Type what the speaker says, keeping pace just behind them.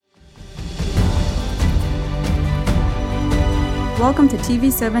Welcome to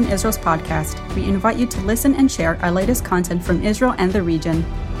TV7 Israel's podcast. We invite you to listen and share our latest content from Israel and the region.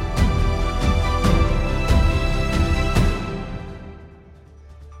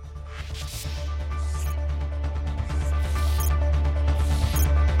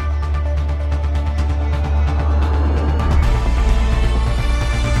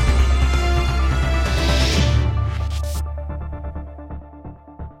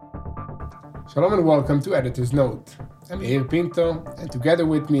 Shalom and welcome to Editor's Note. I'm Yair Pinto, and together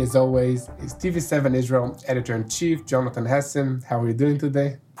with me as always is TV7 Israel Editor-in-Chief Jonathan Hassan. How are you doing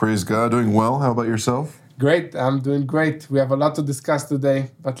today? Praise God, doing well. How about yourself? Great, I'm doing great. We have a lot to discuss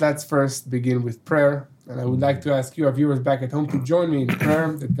today, but let's first begin with prayer. And I would like to ask you, our viewers back at home, to join me in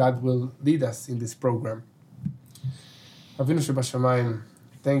prayer that God will lead us in this program. Avinu Shebashamayim,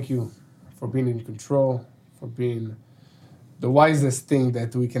 thank you for being in control, for being the wisest thing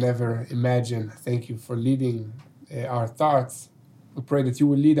that we can ever imagine. Thank you for leading our thoughts. We pray that you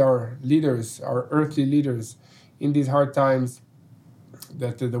will lead our leaders, our earthly leaders, in these hard times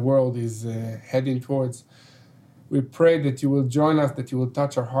that the world is heading towards. We pray that you will join us, that you will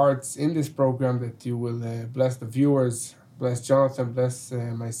touch our hearts in this program, that you will bless the viewers, bless Jonathan, bless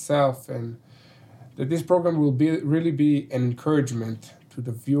myself, and that this program will really be an encouragement to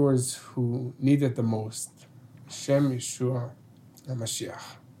the viewers who need it the most. Shem Yeshua HaMashiach.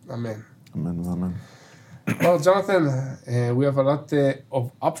 Amen. Amen, amen. Well, Jonathan, we have a lot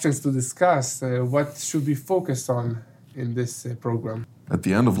of options to discuss. What should we focus on in this program? At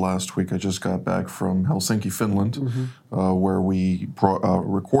the end of last week, I just got back from Helsinki, Finland, where we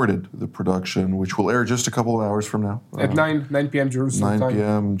recorded the production, which will air just a couple of hours from now. At 9 p.m. Jerusalem 9 time. 9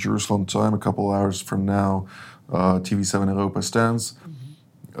 p.m. Jerusalem time, a couple of hours from now, TV7 Europa stands.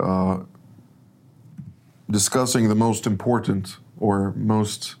 Discussing the most important or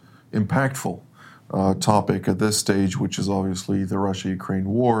most impactful topic at this stage, which is obviously the Russia-Ukraine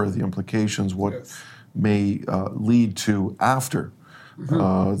war, the implications, what may lead to after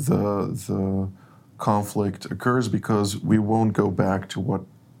the conflict occurs, because we won't go back to what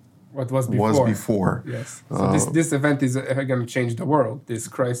was before. Yes. So this event is going to change the world. This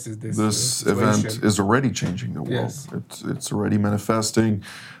crisis, this event is already changing the world. Yes. It's already manifesting.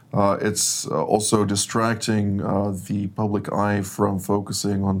 It's also distracting the public eye from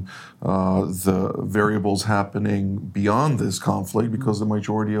focusing on the variables happening beyond this conflict, because the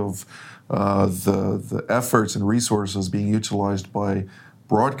majority of the efforts and resources being utilized by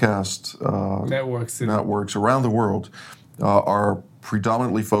broadcast networks around the world are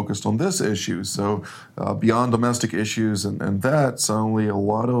predominantly focused on this issue. So beyond domestic issues and that, suddenly a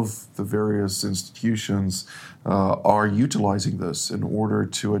lot of the various institutions are utilizing this in order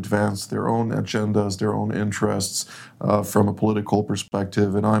to advance their own agendas, their own interests from a political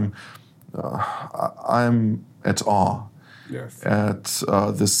perspective. And I'm at awe at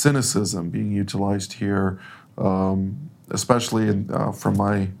the cynicism being utilized here, especially from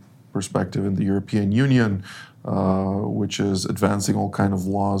my perspective in the European Union, which is advancing all kind of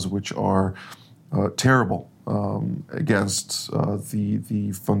laws which are terrible against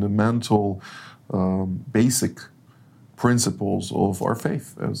the fundamental basic principles of our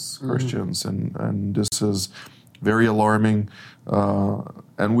faith as Christians, and this is very alarming,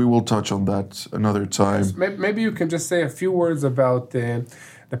 and we will touch on that another time. Yes, maybe you can just say a few words about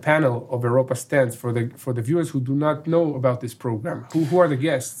the panel of Europa Stands for the viewers who do not know about this program. Who are the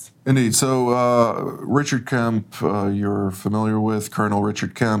guests? Indeed. So Richard Kemp, you're familiar with Colonel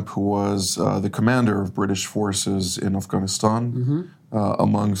Richard Kemp, who was the commander of British forces in Afghanistan,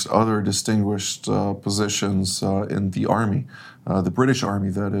 amongst other distinguished positions in the army, the British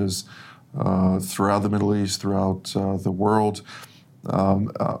Army, that is, throughout the Middle East, throughout the world.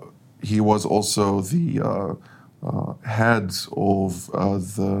 He was also the head of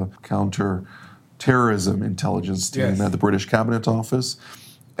the counter-terrorism intelligence team at the British Cabinet Office,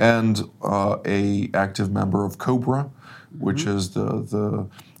 and a active member of COBRA, which is the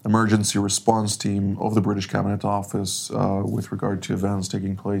emergency response team of the British Cabinet Office with regard to events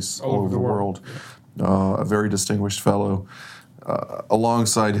taking place all over the world. A very distinguished fellow.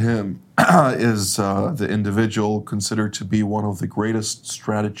 Alongside him is the individual considered to be one of the greatest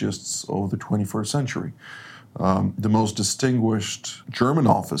strategists of the 21st century. The most distinguished German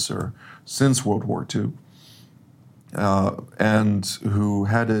officer since World War II, and who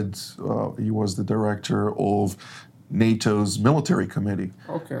headed, he was the director of NATO's military committee,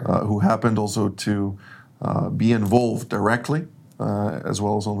 who happened also to be involved directly, as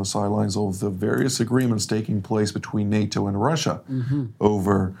well as on the sidelines of the various agreements taking place between NATO and Russia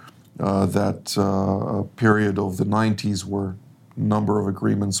over that period of the 90s, where number of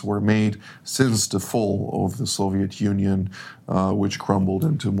agreements were made since the fall of the Soviet Union, which crumbled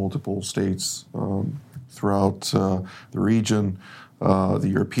into multiple states throughout the region, the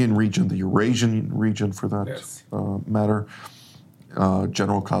European region, the Eurasian region for that matter.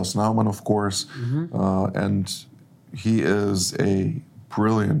 General Klaus Naumann, of course, and he is a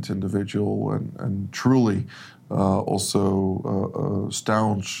brilliant individual and truly also a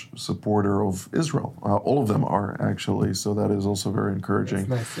staunch supporter of Israel. All of them are, actually, so that is also very encouraging.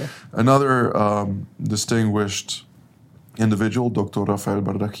 That's nice, yeah. Another distinguished individual, Dr. Rafael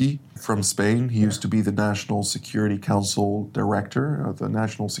Bardaki from Spain. He used to be the National Security Council Director, the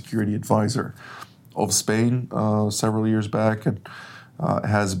National Security Advisor of Spain several years back, and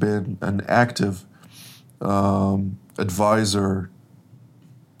has been an active advisor,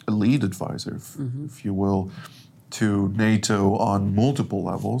 a lead advisor, if you will, to NATO on multiple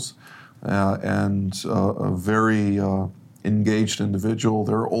levels, and a very engaged individual.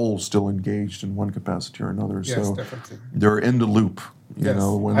 They're all still engaged in one capacity or another. Yes, so definitely. they're in the loop. You Yes.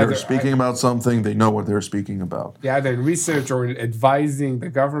 know, when they're speaking about something, they know what they're speaking about. Yeah, they're in research or advising the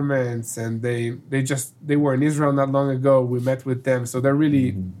governments, and they were in Israel not long ago. We met with them, so they're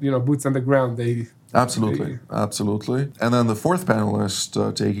really boots on the ground. Absolutely. And then the fourth panelist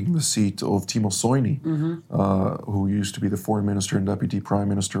taking the seat of Timo Soini, who used to be the foreign minister and deputy prime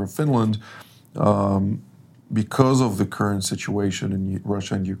minister of Finland, because of the current situation in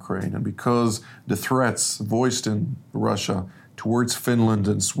Russia and Ukraine, and because the threats voiced in Russia towards Finland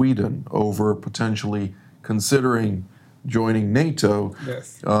and Sweden over potentially considering joining NATO,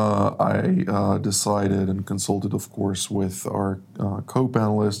 I decided and consulted, of course, with our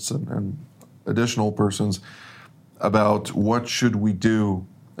co-panelists and additional persons about what should we do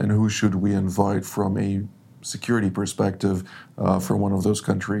and who should we invite from a security perspective from one of those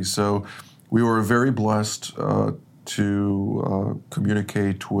countries. So we were very blessed to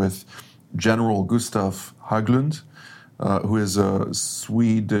communicate with General Gustav Haglund, who is a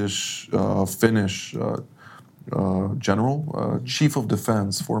Swedish-Finnish general, chief of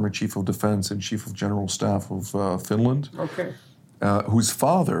defense, former chief of defense and chief of general staff of Finland, whose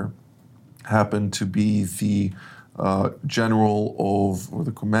father happened to be the general or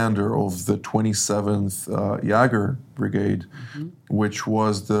the commander of the 27th Jager Brigade, which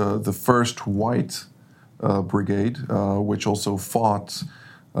was the first white brigade, which also fought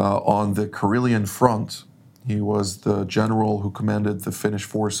on the Karelian front. He was the general who commanded the Finnish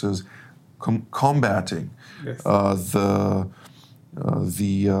forces combating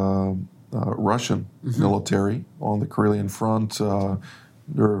the Russian military on the Karelian front.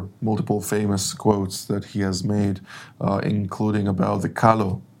 There are multiple famous quotes that he has made, including about the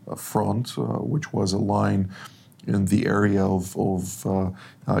Kalo front, which was a line in the area of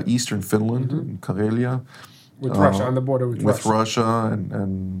eastern Finland, in Karelia. With Russia, on the border with Russia,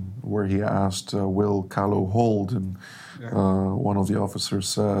 and where he asked, will Kalo hold? And one of the officers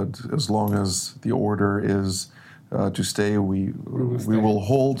said, as long as the order is to stay, we will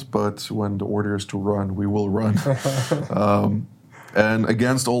hold, but when the order is to run, we will run. And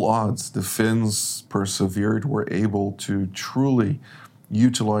against all odds, the Finns persevered, were able to truly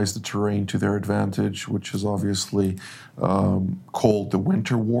utilize the terrain to their advantage, which is obviously called the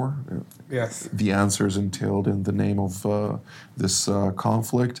Winter War. Yes. The answers entailed in the name of this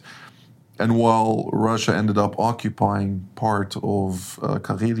conflict. And while Russia ended up occupying part of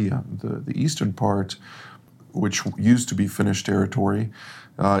Karelia, the eastern part, which used to be Finnish territory,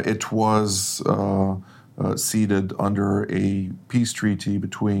 it was ceded under a peace treaty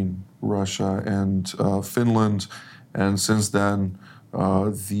between Russia and Finland, and since then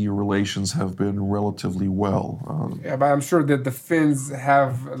the relations have been relatively well. But I'm sure that the Finns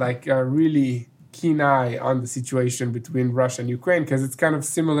have like a really keen eye on the situation between Russia and Ukraine, because it's kind of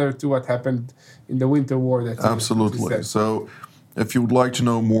similar to what happened in the Winter War. Absolutely. So if you would like to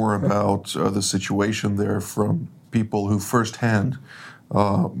know more about the situation there from people who firsthand,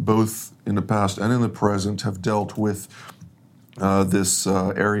 both in the past and in the present, have dealt with this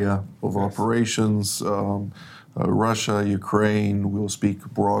area of operations, Russia, Ukraine. We'll speak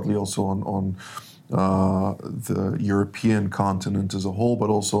broadly also on the European continent as a whole, but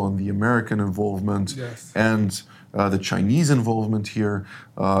also on the American involvement and the Chinese involvement here.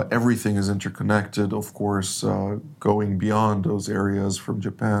 Everything is interconnected, of course, going beyond those areas from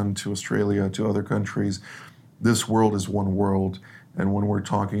Japan to Australia to other countries. This world is one world. And when we're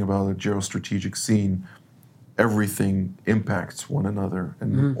talking about a geostrategic scene, everything impacts one another.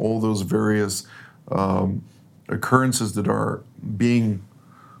 And all those various occurrences that are being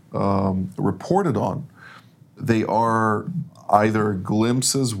reported on, they are either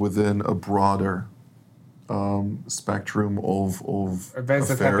glimpses within a broader spectrum of Events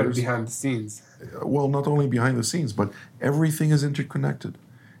that affairs. happen behind the scenes. Well, not only behind the scenes, but everything is interconnected.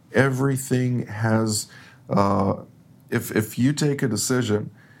 Everything has. If you take a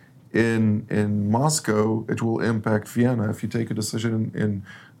decision in Moscow, it will impact Vienna. If you take a decision in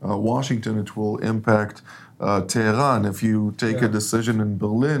Washington, it will impact Tehran. If you take a decision in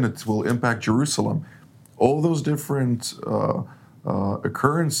Berlin, it will impact Jerusalem. All those different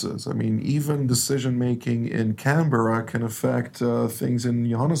occurrences. I mean, even decision making in Canberra can affect things in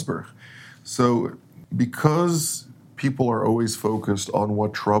Johannesburg. So, because people are always focused on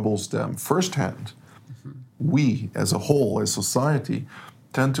what troubles them firsthand, we as a whole, as society,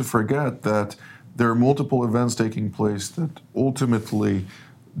 tend to forget that there are multiple events taking place that ultimately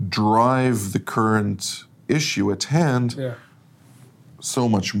drive the current issue at hand so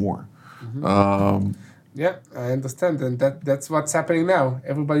much more. Yeah, I understand, and that's what's happening now.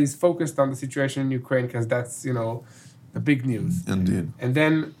 Everybody's focused on the situation in Ukraine because that's, the big news. Indeed. And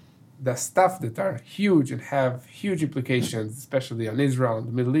then the stuff that are huge and have huge implications, especially on Israel and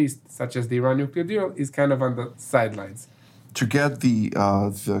the Middle East, such as the Iran nuclear deal, is kind of on the sidelines. To get the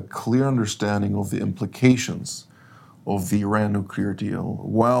clear understanding of the implications of the Iran nuclear deal,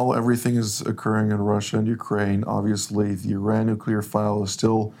 while everything is occurring in Russia and Ukraine, obviously the Iran nuclear file is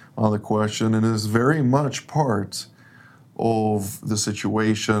still on the question and is very much part of the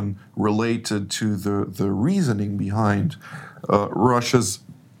situation related to the reasoning behind Russia's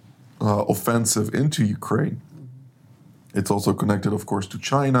offensive into Ukraine. It's also connected, of course, to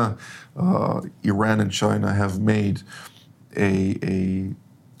China. Iran and China have made a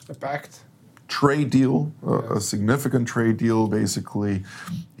pact, trade deal, a significant trade deal. Basically,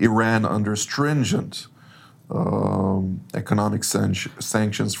 Iran under stringent economic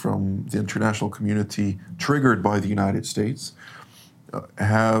sanctions from the international community, triggered by the United States,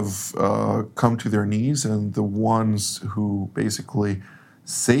 have come to their knees, and the ones who basically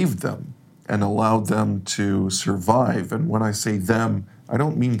saved them and allowed them to survive. And when I say them, I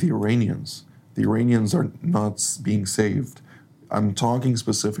don't mean the Iranians. The Iranians are not being saved. I'm talking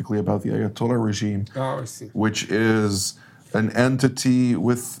specifically about the Ayatollah regime, which is an entity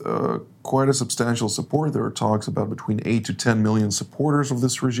with quite a substantial support. There are talks about between 8 to 10 million supporters of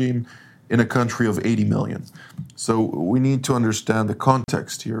this regime in a country of 80 million. So we need to understand the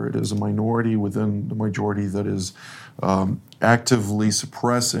context here. It is a minority within the majority that is actively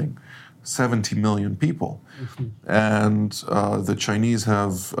suppressing 70 million people. And the Chinese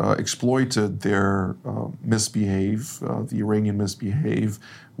have exploited their the Iranian misbehave,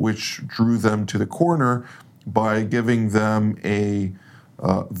 which drew them to the corner by giving them a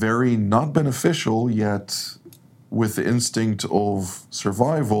very not beneficial, yet with the instinct of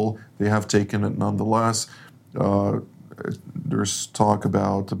survival, they have taken it nonetheless. There's talk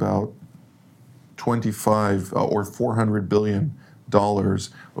about 25 or $400 billion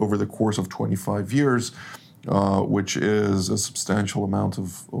over the course of 25 years, which is a substantial amount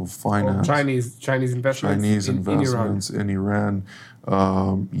of finance. Chinese investments in Iran,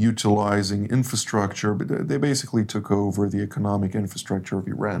 utilizing infrastructure, but they basically took over the economic infrastructure of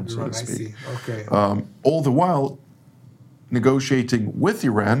Iran, so to speak. I see. Okay. All the while negotiating with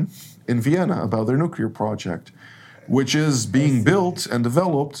Iran in Vienna about their nuclear project, which is being built and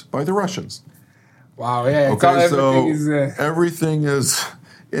developed by the Russians. Wow, yeah. Okay, everything is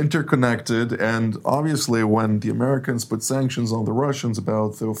interconnected, and obviously when the Americans put sanctions on the Russians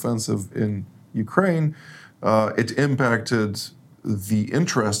about the offensive in Ukraine, it impacted the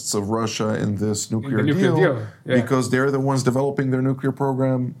interests of Russia in this nuclear deal. Because they're the ones developing their nuclear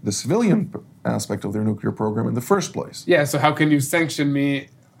program, the civilian aspect of their nuclear program in the first place. Yeah, so how can you sanction me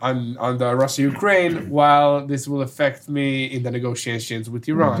on the Russia-Ukraine while this will affect me in the negotiations with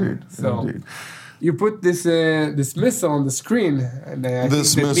Iran? Indeed. You put this missile on the screen, and I think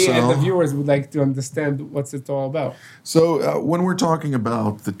that me and the viewers would like to understand what's it all about. So when we're talking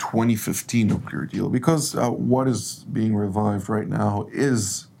about the 2015 nuclear deal, because what is being revived right now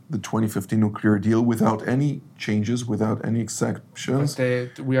is the 2015 nuclear deal without any changes, without any exceptions.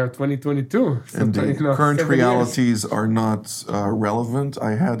 But we are 2022. Indeed. Current realities are not relevant.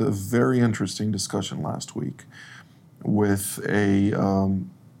 I had a very interesting discussion last week with a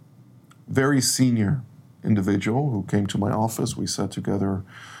very senior individual who came to my office. We sat together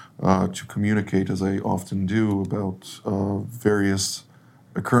to communicate, as I often do, about various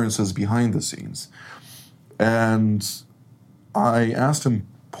occurrences behind the scenes. And I asked him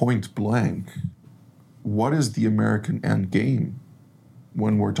point blank, what is the American end game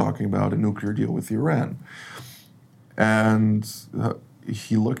when we're talking about a nuclear deal with Iran? And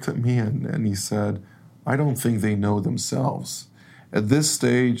he looked at me and he said, I don't think they know themselves. At this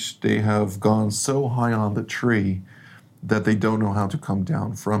stage, they have gone so high on the tree that they don't know how to come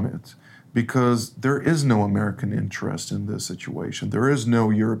down from it. Because there is no American interest in this situation. There is no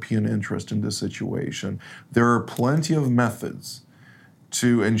European interest in this situation. There are plenty of methods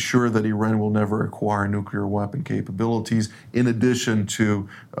to ensure that Iran will never acquire nuclear weapon capabilities, in addition to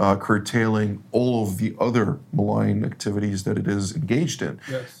curtailing all of the other malign activities that it is engaged in.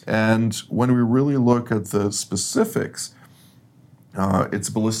 Yes. And when we really look at the specifics, its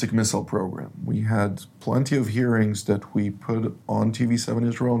ballistic missile program. We had plenty of hearings that we put on TV7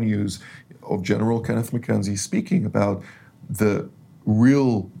 Israel News of General Kenneth McKenzie speaking about the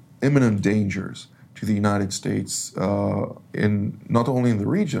real imminent dangers to the United States in not only in the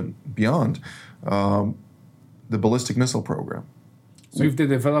region, beyond the ballistic missile program. So if they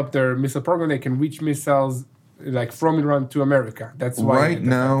develop their missile program, they can reach missiles like from Iran to America. That's why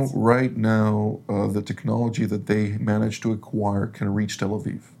right now, the technology that they managed to acquire can reach Tel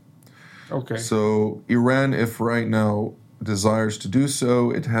Aviv. Okay. So Iran, if right now desires to do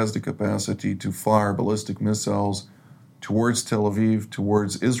so, it has the capacity to fire ballistic missiles towards Tel Aviv,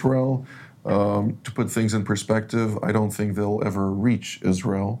 towards Israel. To put things in perspective, I don't think they'll ever reach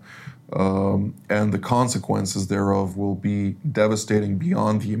Israel. And the consequences thereof will be devastating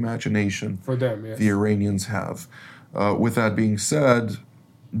beyond the imagination for them, yes. The Iranians have. With that being said,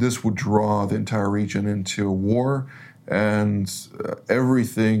 this would draw the entire region into a war, and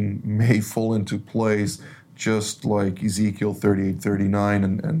everything may fall into place, just like Ezekiel 38:39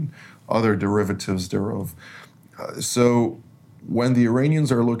 and other derivatives thereof. So when the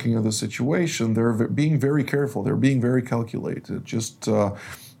Iranians are looking at the situation, they're being very careful. They're being very calculated. Just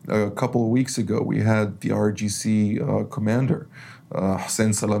a couple of weeks ago, we had the RGC commander,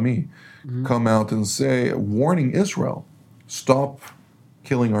 Hossein Salami, come out and say, warning Israel, stop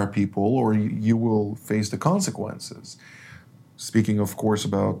killing our people or you will face the consequences. Speaking, of course,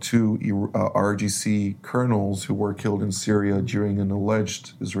 about two RGC colonels who were killed in Syria during an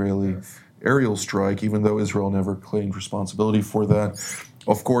alleged Israeli aerial strike, even though Israel never claimed responsibility for that.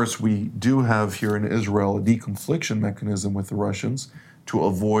 Of course, we do have here in Israel a deconfliction mechanism with the Russians to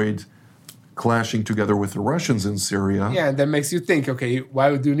avoid clashing together with the Russians in Syria. Yeah, and that makes you think, okay,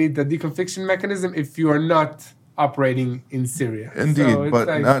 why do you need the deconfliction mechanism if you are not operating in Syria? Indeed, so but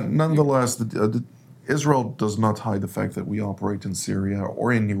nonetheless, Israel does not hide the fact that we operate in Syria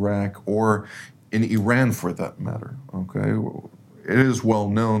or in Iraq or in Iran for that matter, okay? It is well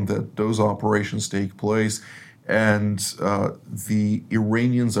known that those operations take place, and the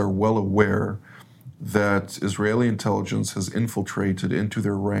Iranians are well aware that Israeli intelligence has infiltrated into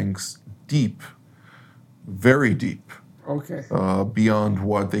their ranks deep, very deep, beyond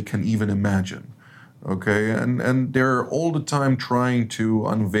what they can even imagine. Okay, and they're all the time trying to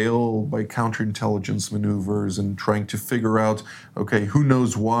unveil by counterintelligence maneuvers and trying to figure out, okay, who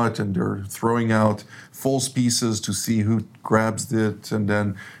knows what, and they're throwing out false pieces to see who grabs it and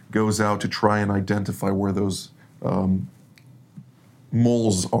then goes out to try and identify where those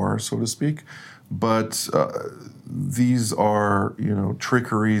moles are, so to speak. But these are,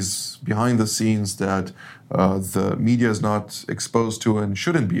 trickeries behind the scenes that the media is not exposed to and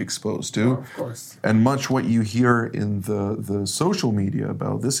shouldn't be exposed to. Of course. And much what you hear in the social media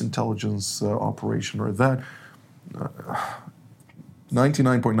about this intelligence operation or that,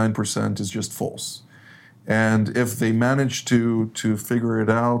 99.9% is just false. And if they manage to figure it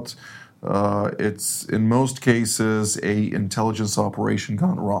out, it's in most cases a intelligence operation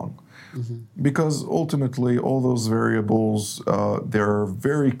gone wrong. Mm-hmm. Because ultimately, all those variables, they're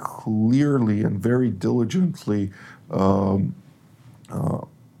very clearly and very diligently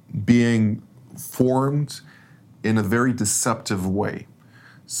being formed in a very deceptive way.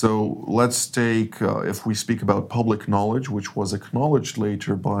 So let's take, if we speak about public knowledge, which was acknowledged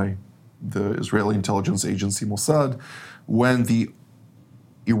later by the Israeli intelligence agency Mossad, when the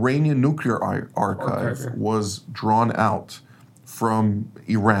Iranian nuclear archive was drawn out from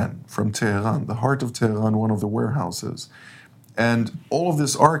Iran, from Tehran, the heart of Tehran, one of the warehouses. And all of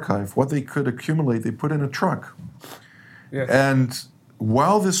this archive, what they could accumulate, they put in a truck. Yes. And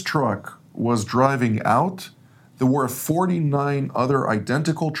while this truck was driving out, there were 49 other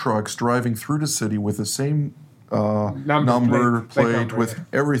identical trucks driving through the city with the same number plate with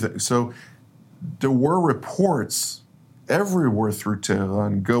everything. So there were reports everywhere through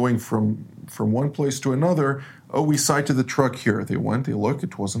Tehran going from one place to another. Oh, we sighted the truck here. They went, they looked,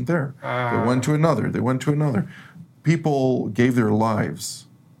 it wasn't there. They went to another, they went to another. People gave their lives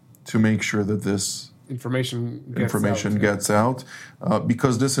to make sure that this information gets out,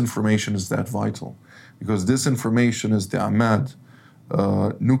 because this information is that vital. Because this information is the Ahmad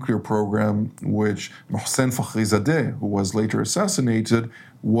nuclear program, which Mohsen Fakhrizadeh, who was later assassinated,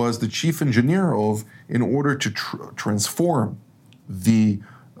 was the chief engineer of, in order to transform the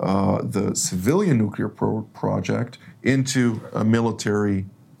civilian nuclear project into a military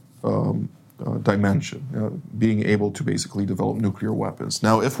dimension, being able to basically develop nuclear weapons.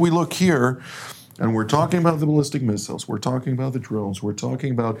 Now, if we look here, and we're talking about the ballistic missiles, we're talking about the drones, we're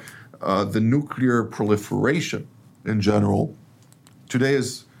talking about the nuclear proliferation in general. Today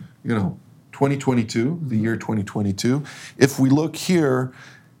is, 2022, the year 2022. If we look here,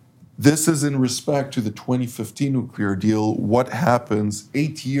 this is in respect to the 2015 nuclear deal. What happens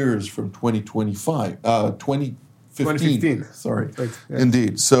 8 years from 2015. Sorry. Right, yeah.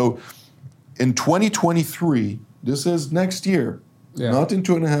 Indeed. So in 2023, this is next year, not in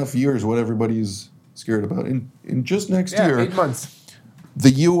 2.5 years, what everybody's scared about. In just next year, 8 months.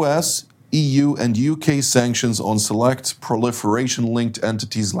 the US, EU, and UK sanctions on select proliferation-linked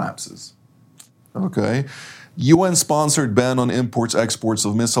entities lapses. Okay. UN-sponsored ban on imports, exports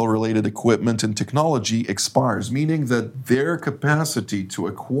of missile-related equipment and technology expires, meaning that their capacity to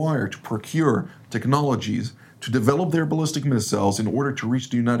acquire, to procure technologies, to develop their ballistic missiles in order to reach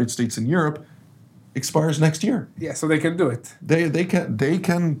the United States and Europe expires next year. Yeah, so they can do it. They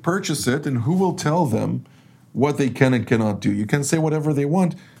can purchase it, and who will tell them what they can and cannot do? You can say whatever they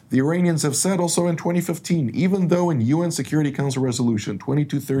want. The Iranians have said also in 2015, even though in UN Security Council Resolution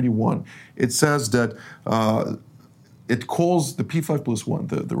 2231, it says that it calls the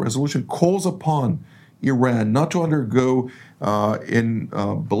P5+1, the resolution calls upon Iran not to undergo in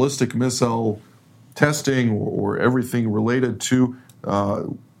ballistic missile testing or everything related to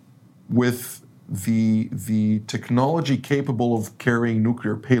with the technology capable of carrying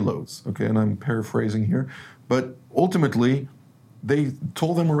nuclear payloads. Okay, and I'm paraphrasing here, but ultimately, they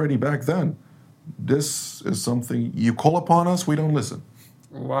told them already back then, this is something you call upon us, we don't listen.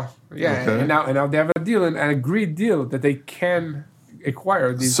 Wow. Yeah, Okay. and now they have a deal, an agreed deal that they can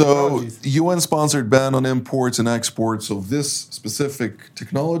acquire these So, technologies. UN-sponsored ban on imports and exports of this specific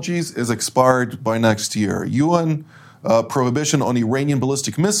technologies is expired by next year. UN prohibition on Iranian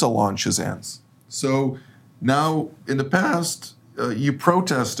ballistic missile launches ends. So now, in the past, you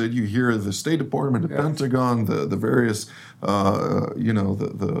protested. You hear the State Department, the Pentagon, the various,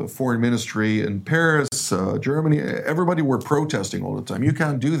 the foreign ministry in Paris, Germany. Everybody were protesting all the time. You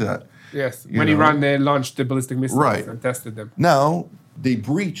can't do that. Yes, You when know. Iran launched the ballistic missiles Right. and tested them. Now they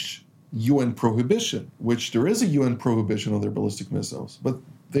breach UN prohibition, which there is a UN prohibition on their ballistic missiles, but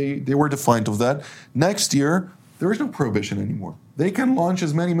they were defiant of that. Next year, there is no prohibition anymore. They can launch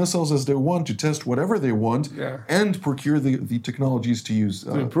as many missiles as they want to test whatever they want and procure the technologies to use.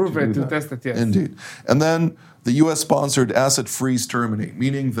 To improve it, do to that. test it, yes. Indeed. And then the US-sponsored asset freeze terminate,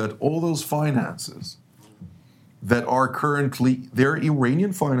 meaning that all those finances that are currently, they're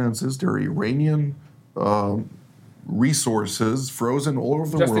Iranian finances, they're Iranian resources frozen all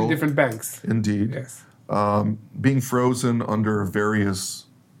over the Just world. in different banks. Indeed. Yes. Being frozen under various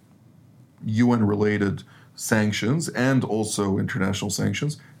UN-related sanctions and also international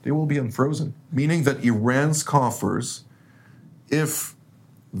sanctions, they will be unfrozen, meaning that Iran's coffers, if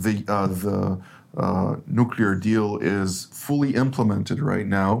the nuclear deal is fully implemented right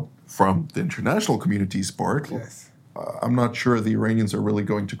now from the international community's part, Yes. I'm not sure the Iranians are really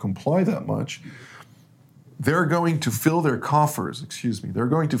going to comply that much. They're going to fill their coffers,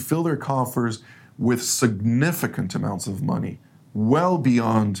 they're going to fill their coffers with significant amounts of money, well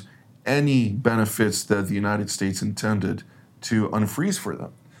beyond any benefits that the United States intended to unfreeze for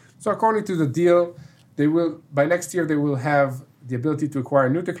them. So according to the deal, they will by next year they will have the ability to acquire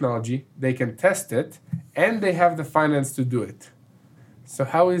new technology. They can test it, and they have the finance to do it. So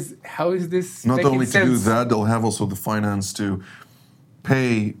how is this Not making only to do sense? that, they'll have also the finance to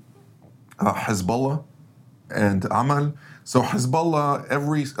pay Hezbollah and Amal. So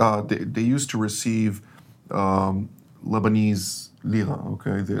Hezbollah, they used to receive Lebanese lira.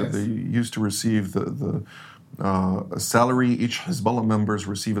 Okay, they used to receive the salary. Each Hezbollah members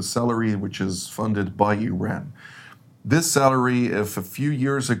receive a salary which is funded by Iran. This salary, if a few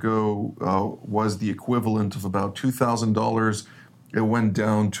years ago was the equivalent of about $2,000, it went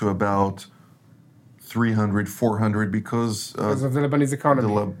down to about $300, $400 because Because of the Lebanese economy.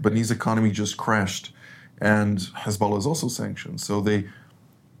 the Lebanese economy just crashed, and Hezbollah is also sanctioned. So they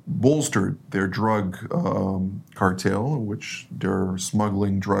bolstered their drug cartel, which they're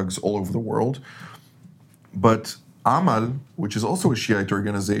smuggling drugs all over the world. But Amal, which is also a Shiite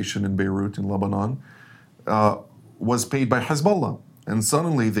organization in Beirut, in Lebanon, was paid by Hezbollah. And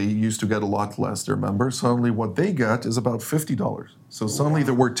suddenly they used to get a lot less, their members. Suddenly what they get is about $50. So suddenly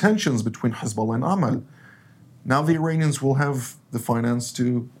there were tensions between Hezbollah and Amal. Now the Iranians will have the finance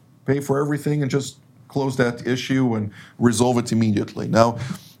to pay for everything and just close that issue and resolve it immediately. Now,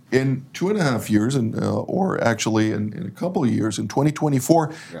 in 2.5 years, or actually in a couple of years, in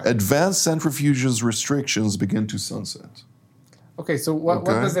 2024, advanced centrifuges restrictions begin to sunset. Okay, so what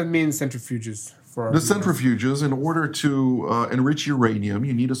does that mean, centrifuges? The centrifuges, in order to enrich uranium,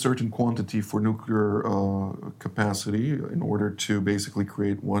 you need a certain quantity for nuclear capacity in order to basically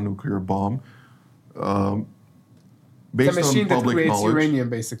create one nuclear bomb. Based the machine on public that creates knowledge. Uranium,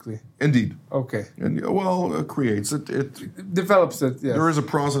 basically. Indeed. Okay. And creates it. It develops it. Yes. There is a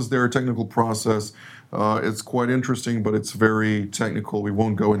process there, a technical process. It's quite interesting, but it's very technical. We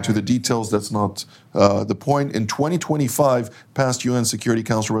won't go into the details. That's not the point. In 2025, past UN Security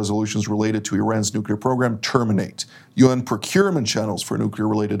Council resolutions related to Iran's nuclear program terminate. UN procurement channels for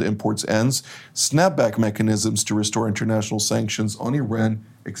nuclear-related imports ends. Snapback mechanisms to restore international sanctions on Iran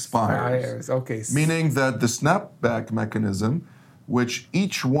expires. Okay. Meaning that the snapback mechanism, which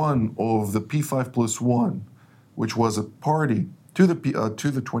each one of the P5+1, which was a party to the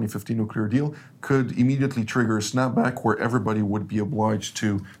 2015 nuclear deal, could immediately trigger a snapback where everybody would be obliged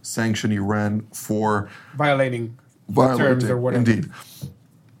to sanction Iran for violating terms or whatever. Indeed.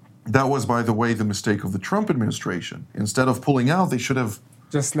 That was, by the way, the mistake of the Trump administration. Instead of pulling out, they should have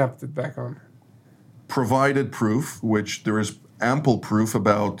just snapped it back on. Provided proof, which there is ample proof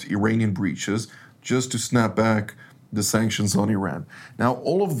about Iranian breaches, just to snap back the sanctions on Iran. Now,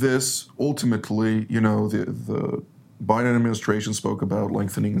 all of this, ultimately, the Biden administration spoke about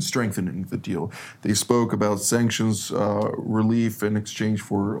lengthening and strengthening the deal. They spoke about sanctions relief in exchange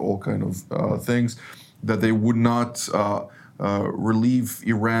for all kind of things, that they would not relieve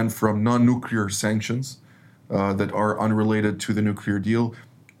Iran from non-nuclear sanctions that are unrelated to the nuclear deal.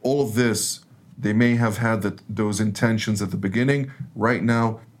 All of this, they may have had those intentions at the beginning. Right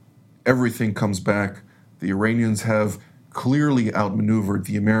now, everything comes back. The Iranians have clearly outmaneuvered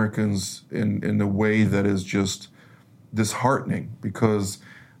the Americans in a way that is just disheartening, because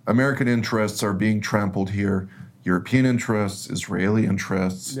American interests are being trampled here, European interests, Israeli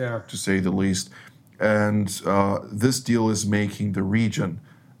interests, to say the least. And this deal is making the region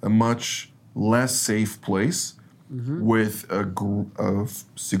a much less safe place, with a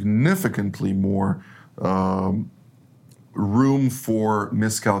significantly more room for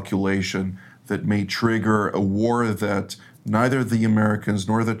miscalculation that may trigger a war that neither the Americans,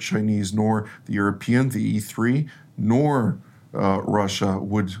 nor the Chinese, nor the European, the E3, nor Russia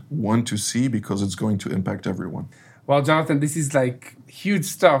would want to see, because it's going to impact everyone. Well, Jonathan, this is like huge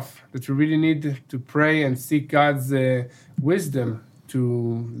stuff that we really need to pray and seek God's wisdom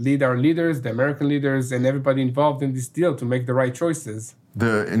to lead our leaders, the American leaders, and everybody involved in this deal to make the right choices.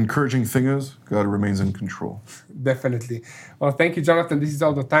 The encouraging thing is, God remains in control. Definitely. Well, thank you, Jonathan. This is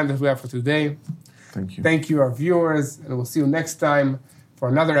all the time that we have for today. Thank you. Thank you, our viewers, and we'll see you next time for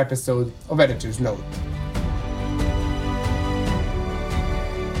another episode of Editor's Note.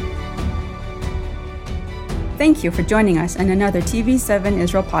 Thank you for joining us in another TV7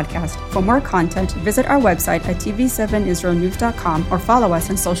 Israel podcast. For more content, visit our website at tv7israelnews.com or follow us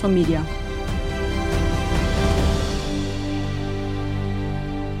on social media.